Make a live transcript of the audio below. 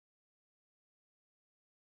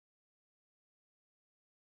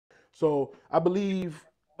So I believe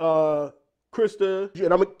Krista,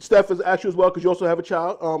 and Steph has asked you as well because you also have a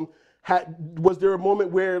child. Was there a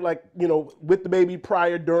moment where, like, with the baby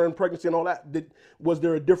prior, during pregnancy, and all that, was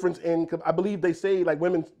there a difference in? Cause I believe they say like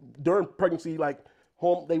women during pregnancy, like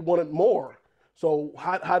home, they wanted more. So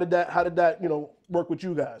how did that work with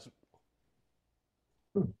you guys?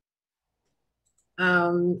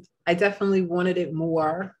 I definitely wanted it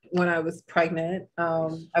more when I was pregnant.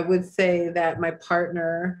 I would say that my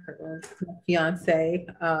partner, my fiance,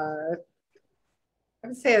 I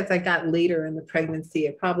would say as I got later in the pregnancy,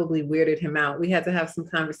 it probably weirded him out. We had to have some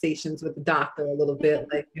conversations with the doctor a little bit,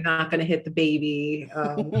 like, you're not going to hit the baby.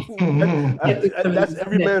 That's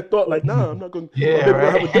every man's thought. Like, nah, I'm not going. Yeah, my baby right.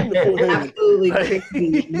 gonna have a dent in the forehead. Absolutely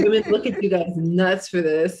crazy. Women look at you guys nuts for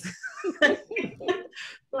this.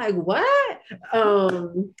 Like, what?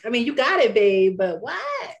 I mean, you got it, babe, but what?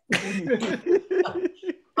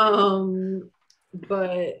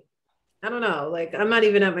 But I don't know. Like, I'm not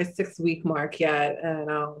even at my 6-week mark yet,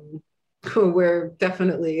 and we're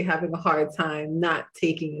definitely having a hard time not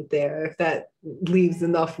taking it there if that leaves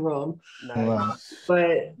enough room. Nice.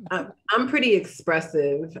 But I'm pretty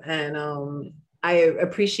expressive, and I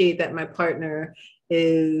appreciate that my partner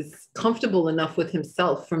is comfortable enough with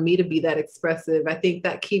himself for me to be that expressive. I think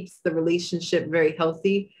that keeps the relationship very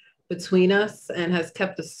healthy between us and has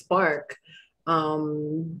kept a spark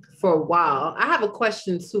for a while. I have a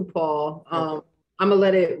question too, Paul. Okay. I'm gonna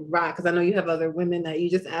let it rock because I know you have other women that you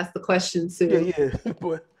just asked the question to. Yeah.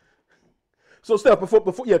 But so Steph, before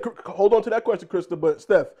hold on to that question, Krista. But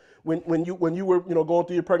Steph, when you were going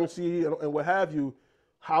through your pregnancy and what have you,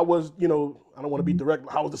 how was I don't want to be direct.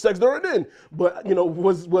 How was the sex during then? But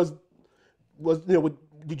was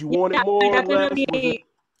did you want it more or less?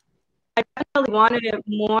 I definitely wanted it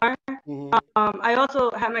more. Mm-hmm. I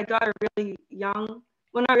also had my daughter really young.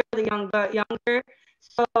 Well, not really young, but younger.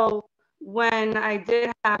 So when I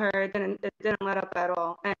did have her, it didn't let up at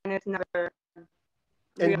all, and it's never.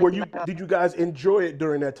 And really did you guys enjoy it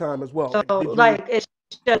during that time as well? So it's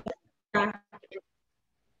just.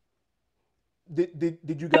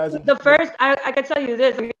 Did you guys? The first, I can tell you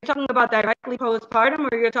this: are you talking about directly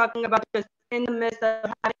postpartum, or you're talking about just in the midst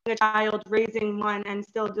of having a child, raising one, and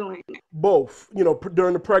still doing it? Both,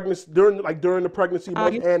 during the pregnancy, during the pregnancy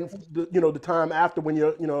months, and the time after when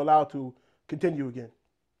you're allowed to continue again.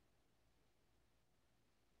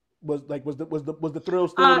 Was the thrill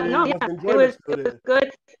still there? No, yeah, it was good.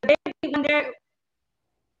 The baby, when they're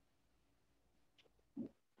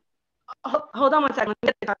hold on one second.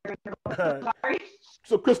 Sorry.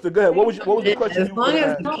 So Krista, go ahead. What was the question? As long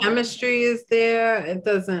as the chemistry is there, it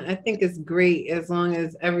doesn't. I think it's great as long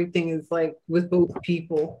as everything is like with both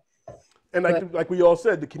people. And like we all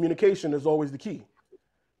said, the communication is always the key.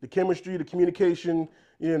 The chemistry, the communication.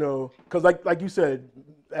 Because like you said,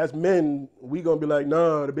 as men, we gonna be like,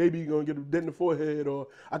 nah, the baby gonna get a dent in the forehead, or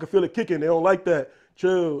I can feel it kicking. They don't like that.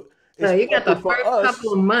 Chill. So you got the first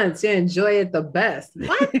couple of months, you enjoy it the best.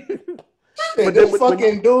 What? But this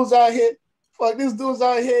fucking dudes out here, this dudes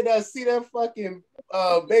out here that see that fucking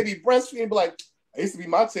baby breastfeeding, be like, I used to be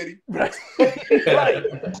my titty. Right.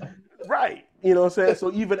 Right. You know what I'm saying?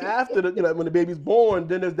 So even after when the baby's born,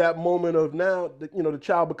 then there's that moment of now the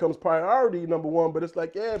child becomes priority number one. But it's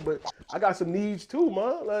like, yeah, but I got some needs too,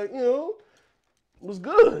 ma. Like, it was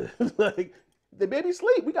good. Like, the baby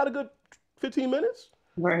sleep. We got a good 15 minutes.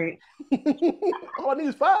 Right. All I need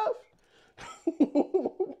is 5.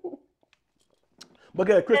 But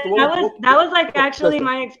yeah, Krista, that was like actually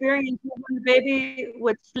my experience when the baby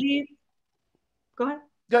would sleep. Go ahead.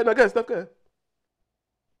 Yeah, no, go ahead, Steph, go ahead.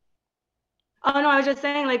 Oh no, I was just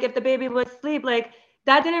saying, like, if the baby would sleep, like,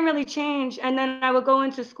 that didn't really change. And then I would go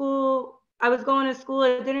into school. I was going to school.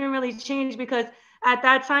 It didn't really change because at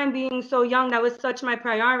that time, being so young, that was such my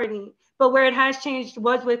priority. But where it has changed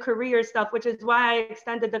was with career stuff, which is why I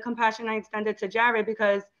extended the compassion I extended to Jared,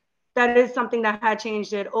 because that is something that had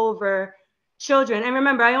changed it over children. And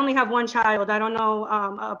remember, I only have one child. I don't know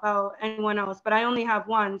about anyone else, but I only have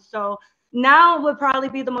one. So now would probably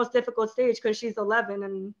be the most difficult stage because she's 11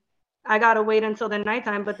 and I got to wait until the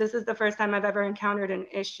nighttime. But this is the first time I've ever encountered an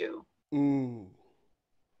issue.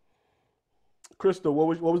 Crystal,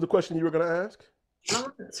 what was the question you were going to ask? I don't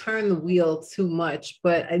want to turn the wheel too much,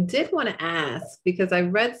 but I did want to ask because I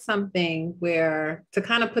read something where to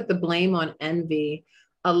kind of put the blame on envy,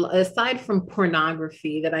 aside from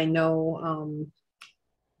pornography, that I know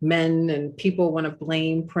men and people want to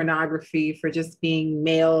blame pornography for just being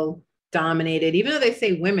male dominated, even though they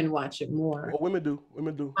say women watch it more. Well, women do.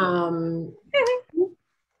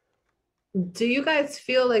 Do you guys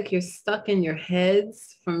feel like you're stuck in your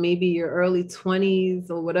heads from maybe your early 20s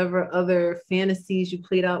or whatever other fantasies you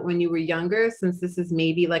played out when you were younger, since this is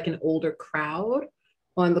maybe like an older crowd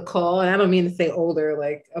on the call? And I don't mean to say older,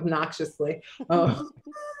 like obnoxiously. Oh,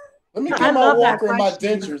 Let me I get my love that walker and my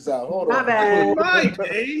question. dentures out. Hold my on. bad. My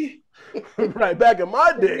day. Right, back in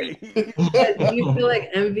my day. But do you feel like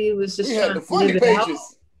Envy was just We trying had the to funny live it out?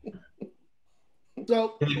 pages.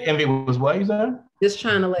 So Envy was what you said? Just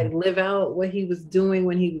trying to like live out what he was doing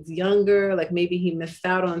when he was younger, like maybe he missed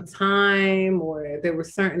out on time, or there were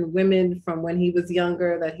certain women from when he was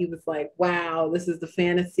younger that he was like, wow, this is the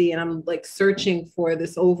fantasy and I'm like searching for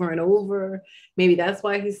this over and over. Maybe that's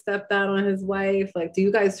why he stepped out on his wife. Like, do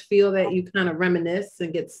you guys feel that you kind of reminisce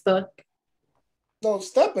and get stuck? No,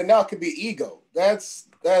 stepping out could be ego. That's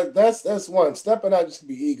one. Stepping out just could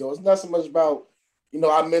be ego. It's not so much about,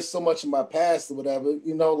 I missed so much in my past or whatever.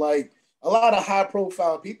 Like a lot of high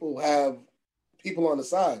profile people have people on the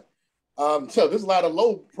side. So there's a lot of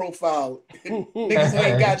low profile niggas who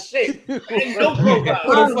ain't got shit. no profile.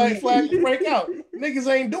 Put a flag break out. Niggas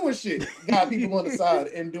ain't doing shit. Got people on the side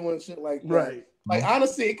and doing shit like that. Right. Like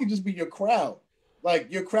honestly, it could just be your crowd,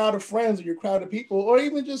 like your crowd of friends or your crowd of people, or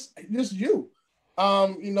even just you.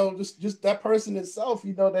 Just that person itself,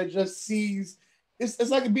 that just sees.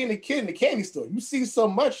 It's like being a kid in the candy store. You see so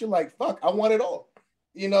much, you're like, fuck, I want it all.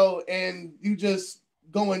 And you just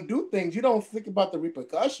go and do things. You don't think about the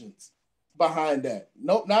repercussions behind that.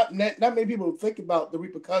 Nope, not many people think about the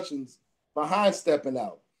repercussions behind stepping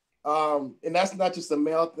out. And that's not just a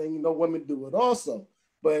male thing. Women do it also.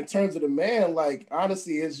 But in terms of the man, like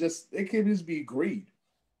honestly, it could just be greed.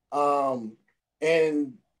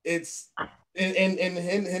 And it's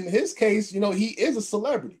in his case, he is a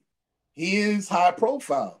celebrity. He is high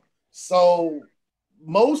profile. So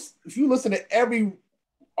if you listen to every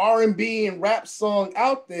R&B and rap song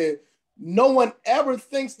out there, no one ever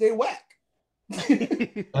thinks they whack.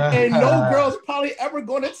 And no girl's probably ever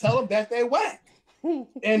going to tell them that they whack.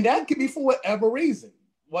 And that could be for whatever reason,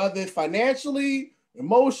 whether financially,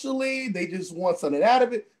 emotionally, they just want something out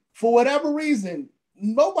of it. For whatever reason,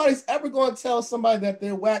 nobody's ever going to tell somebody that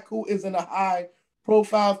they're whack who isn't a high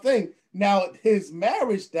profile thing. Now, his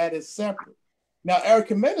marriage, that is separate. Now,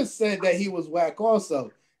 Erica Mena said that he was whack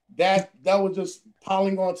also. That was just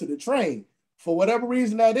piling onto the train. For whatever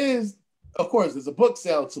reason that is, of course, there's a book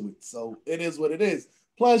sale to it. So it is what it is.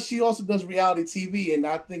 Plus, she also does reality TV. And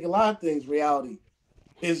I think a lot of things, reality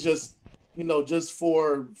is just, just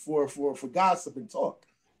for gossip and talk.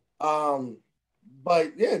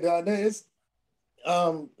 But yeah, it's,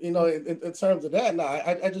 in terms of that,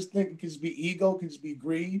 I just think it could just be ego, it could just be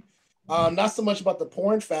greed. Not so much about the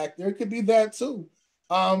porn factor. It could be that too.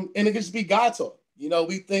 And it could just be God talk.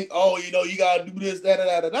 We think, you gotta do this,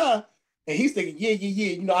 da. And he's thinking,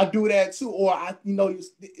 yeah, I do that too. Or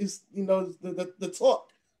it's the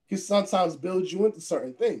talk can sometimes build you into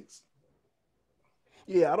certain things.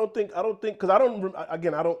 Yeah, I don't think, because I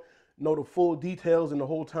don't know the full details and the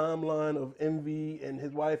whole timeline of Envy and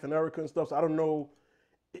his wife and Erica and stuff. So I don't know,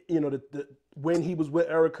 when he was with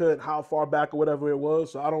Erica and how far back or whatever it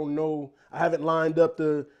was. So I don't know. I haven't lined up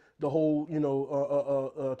the whole,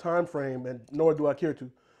 time frame, and nor do I care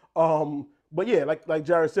to. But yeah, like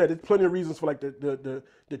Jared said, there's plenty of reasons for like the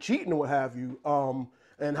cheating and what have you.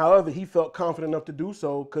 And however, he felt confident enough to do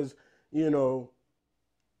so because, even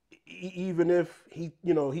if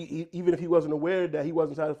he wasn't aware that he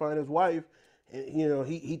wasn't satisfying his wife,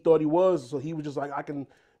 he thought he was, so he was just like,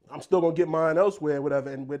 I'm still gonna get mine elsewhere, whatever.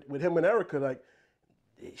 And with him and Erica, like,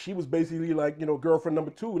 she was basically like, girlfriend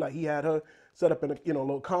number two. Like, he had her set up in a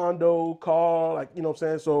little condo, car, like, what I'm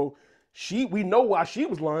saying. So we know why she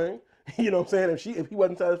was lying, what I'm saying. If he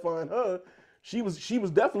wasn't satisfying her, she was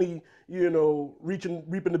definitely,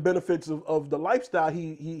 reaping the benefits of the lifestyle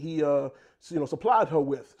he supplied her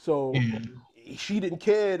with. So she didn't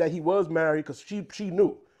care that he was married because she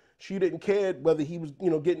knew. She didn't care whether he was,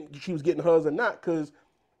 she was getting hers or not, because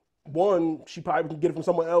one, she probably can get it from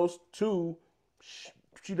someone else. Two,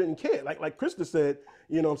 she didn't care. Like Krista said,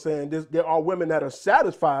 what I'm saying, there are women that are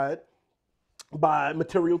satisfied by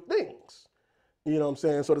material things. What I'm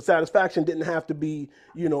saying? So the satisfaction didn't have to be,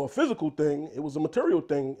 a physical thing. It was a material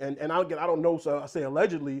thing. And I don't know, so I say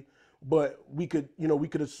allegedly, but we could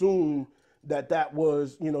assume that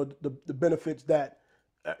was, the benefits that,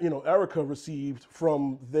 Erica received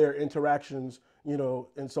from their interactions,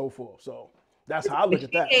 and so forth. So that's how I look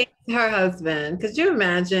at that. Her husband, could you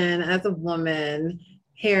imagine as a woman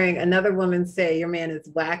hearing another woman say your man is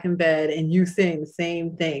whack in bed and you saying the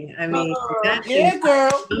same thing? I mean, yeah,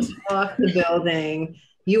 girl, off the building.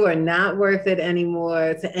 You are not worth it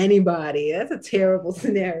anymore to anybody. That's a terrible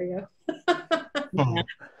scenario.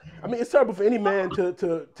 I mean, it's terrible for any man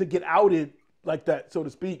to get outed like that, so to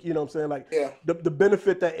speak. You know what I'm saying? Like, the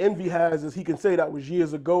benefit that Envy has is he can say that was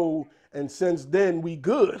years ago, and since then we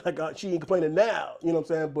good. Like, she ain't complaining now. You know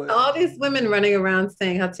what I'm saying? But all these women running around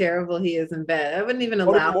saying how terrible he is in bed. I wouldn't even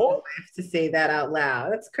allow my wife to say that out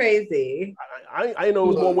loud. That's crazy. I know it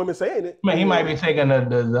was more women saying it. Man, he might be taking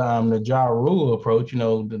the Ja Rule approach. You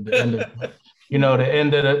know, the end of.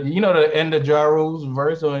 the end of Ja Rule's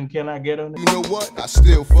verse on Can I Get On It? You know what? I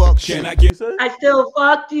still fuck. Can I get? I still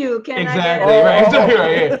fucked you. Can exactly, I get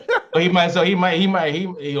right? Right. Yeah. So he might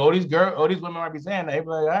all these women might be saying that. He'd be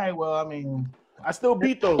like, all right, well, I mean, I still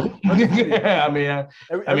beat those. Yeah,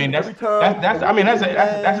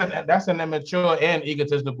 that's an immature and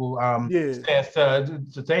egotistical stance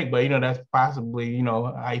to take, but that's possibly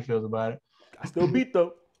how he feels about it. I still beat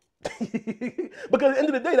though. Because at the end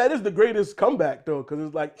of the day, that is the greatest comeback though, because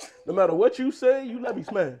it's like no matter what you say, you let me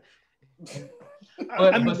smash.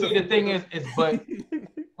 But see, the thing is but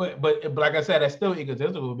like I said, that's still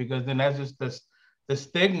egotistical, because then that's just the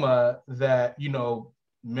stigma that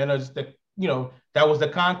men are just that was the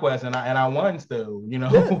conquest, and I won still,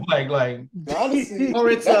 like honestly,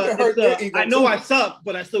 or I know I suck,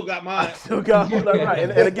 but I still got mine. I still got right,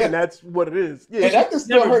 and again, that's what it is. Yeah, and that can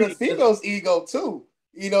still hurt a female's ego too.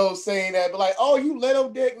 Saying that, but like, oh, you little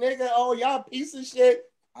dick nigga, oh, y'all piece of shit.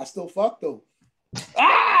 I still fuck though.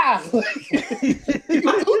 Ah! You do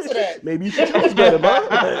to that. Maybe you should choose better, man.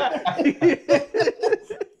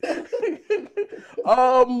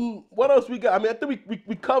 What else we got? I mean, I think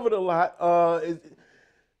we covered a lot.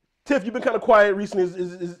 Tiff, you've been kind of quiet recently.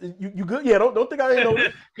 Is you good? Yeah, don't think I ain't know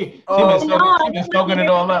this. She's been soaking it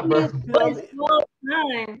all up, bro.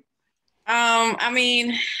 I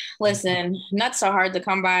mean, listen, nuts are hard to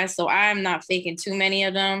come by, so I'm not faking too many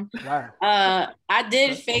of them. Wow. I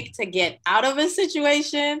did fake to get out of a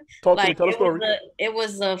situation. Tell a story. It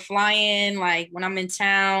was a fly-in, like when I'm in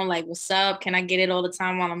town, like, what's up? Can I get it all the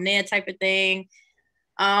time while I'm there type of thing?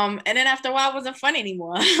 And then after a while, it wasn't fun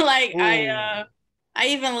anymore. Like, I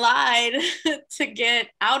even lied to get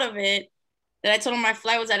out of it. That I told him my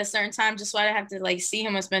flight was at a certain time just so I didn't have to like see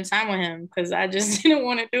him and spend time with him, because I just didn't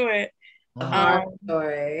want to do it.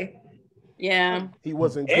 Sorry. Yeah. He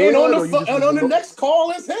wasn't good. And on the next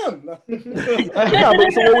call is him. Yeah,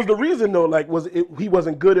 but so what was the reason though? Like, was it he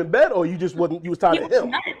wasn't good in bed, or you was tired of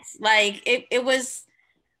him? Nuts. Like it was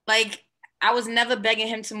like I was never begging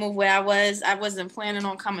him to move where I was. I wasn't planning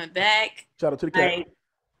on coming back. Shout out to the cat.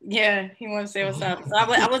 Yeah, he wanted to say what's up. So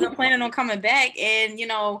I wasn't planning on coming back, and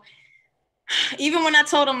even when I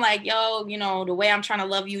told him like, yo, the way I'm trying to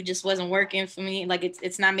love you just wasn't working for me. Like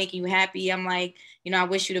it's not making you happy. I'm like, I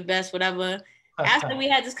wish you the best, whatever. After we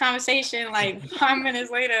had this conversation, like 5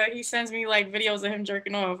 minutes later, he sends me like videos of him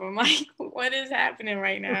jerking off. I'm like, what is happening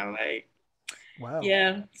right now? Like, wow.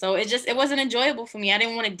 Yeah. So it wasn't enjoyable for me. I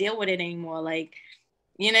didn't want to deal with it anymore. Like,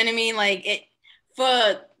 you know what I mean? Like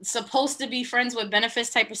for supposed to be friends with benefits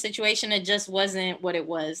type of situation, it just wasn't what it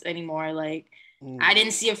was anymore. Like, I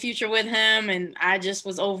didn't see a future with him, and I just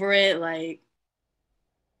was over it. Like,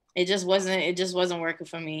 it just wasn't working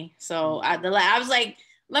for me. So I was like,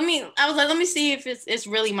 let me see if it's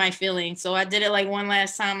really my feeling. So I did it like one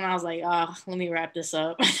last time, and I was like, oh, let me wrap this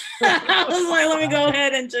up. I was like, let me go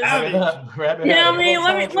ahead and just, wrap it up.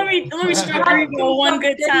 Let me strive for one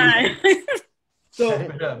good time. So,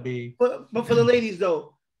 but for the ladies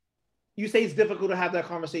though, you say it's difficult to have that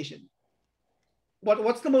conversation.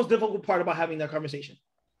 What's the most difficult part about having that conversation?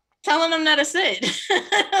 Telling them that it's it.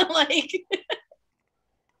 Like,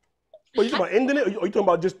 well, you talking about ending it, or you talking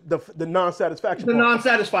about just the non-satisfaction? The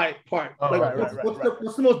non-satisfied part. Oh, like,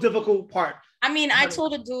 what's the most difficult part? I mean, I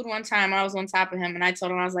told a dude one time, I was on top of him, and I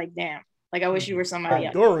told him, I was like, damn, like I wish you were somebody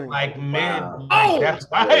else. During. Like, man, wow. That's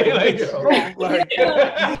right.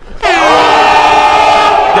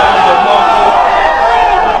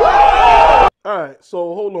 All right,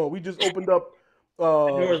 so hold on. We just opened up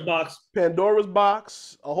Pandora's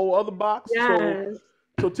box, a whole other box. Yes.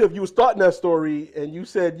 So Tiff, you were starting that story, and you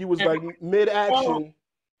said you was like mid-action.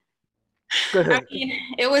 Go ahead. I mean,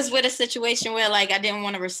 it was with a situation where like I didn't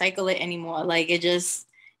want to recycle it anymore. Like it was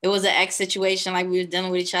an ex situation. Like we were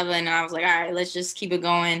dealing with each other, and I was like, all right, let's just keep it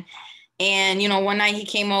going. And one night he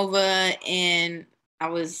came over, and we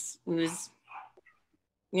was,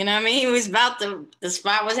 you know what I mean? He was about the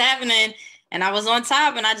spot was happening. And I was on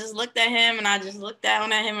top, and I just looked at him, and I just looked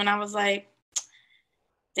down at him, and I was like,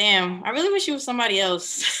 damn, I really wish you was somebody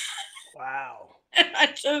else. Wow. I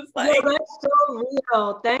just like, that's so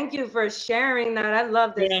real. Thank you for sharing that. I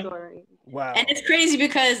love this story. Wow. And it's crazy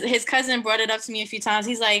because his cousin brought it up to me a few times.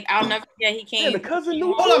 He's like, I'll never forget he came. Yeah, the cousin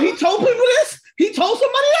knew. Hold on, he told people this? He told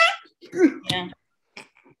somebody that? Yeah.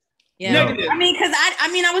 Yeah. Negative. I mean, because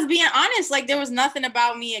I was being honest. Like, there was nothing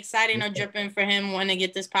about me exciting or dripping for him wanting to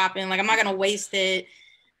get this popping. Like, I'm not gonna waste it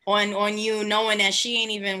on you knowing that she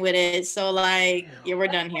ain't even with it. So like, yeah, we're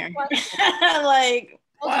done here. Like,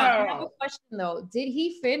 hold on, I have a question though. Did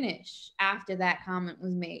he finish after that comment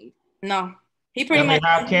was made? No. He pretty much.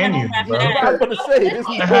 How can you, bro? I was going to say this.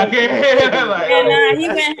 He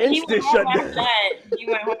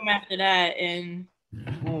went home after that, and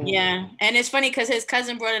yeah, and it's funny because his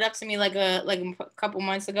cousin brought it up to me like a couple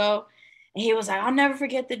months ago, and he was like, "I'll never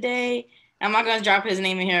forget the day." I'm not gonna drop his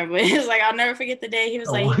name in here, but it's like, I'll never forget the day. He was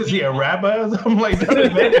like, "Was he a rapper?" I'm like, "We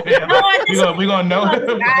gonna know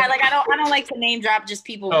him." Like, I don't like to name drop just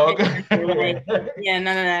people. Oh, okay. Like, yeah,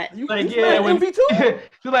 none of that. You like, yeah, when Envy too?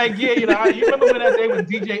 She's like, yeah, you know, you remember when that day with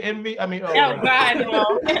DJ Envy? I mean, oh God,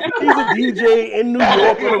 no. He's a DJ in New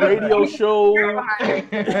York on a radio show.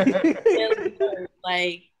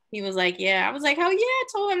 Like, he was like, yeah. I was like, hell yeah, I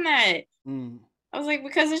told him that. I was like,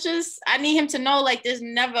 because it's just, I need him to know, like, there's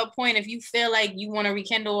never a point if you feel like you want to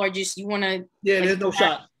rekindle or just you want to. Yeah, like, there's no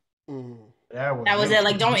shot. That was it.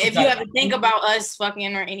 Like, don't, if you ever think about us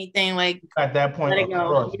fucking or anything, like, at that point, let it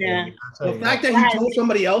go. Yeah. The fact that he told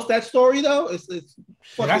somebody else that story, though, it's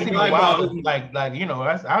fucking wild. Like, you know,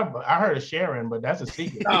 I heard of Sharon, but that's a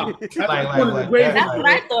secret. That's one of the grave. That's what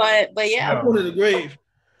I thought, but yeah. That's one of the grave.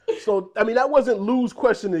 So, I mean, that wasn't Lou's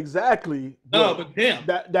question exactly. No, but damn.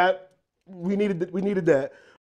 That we needed that.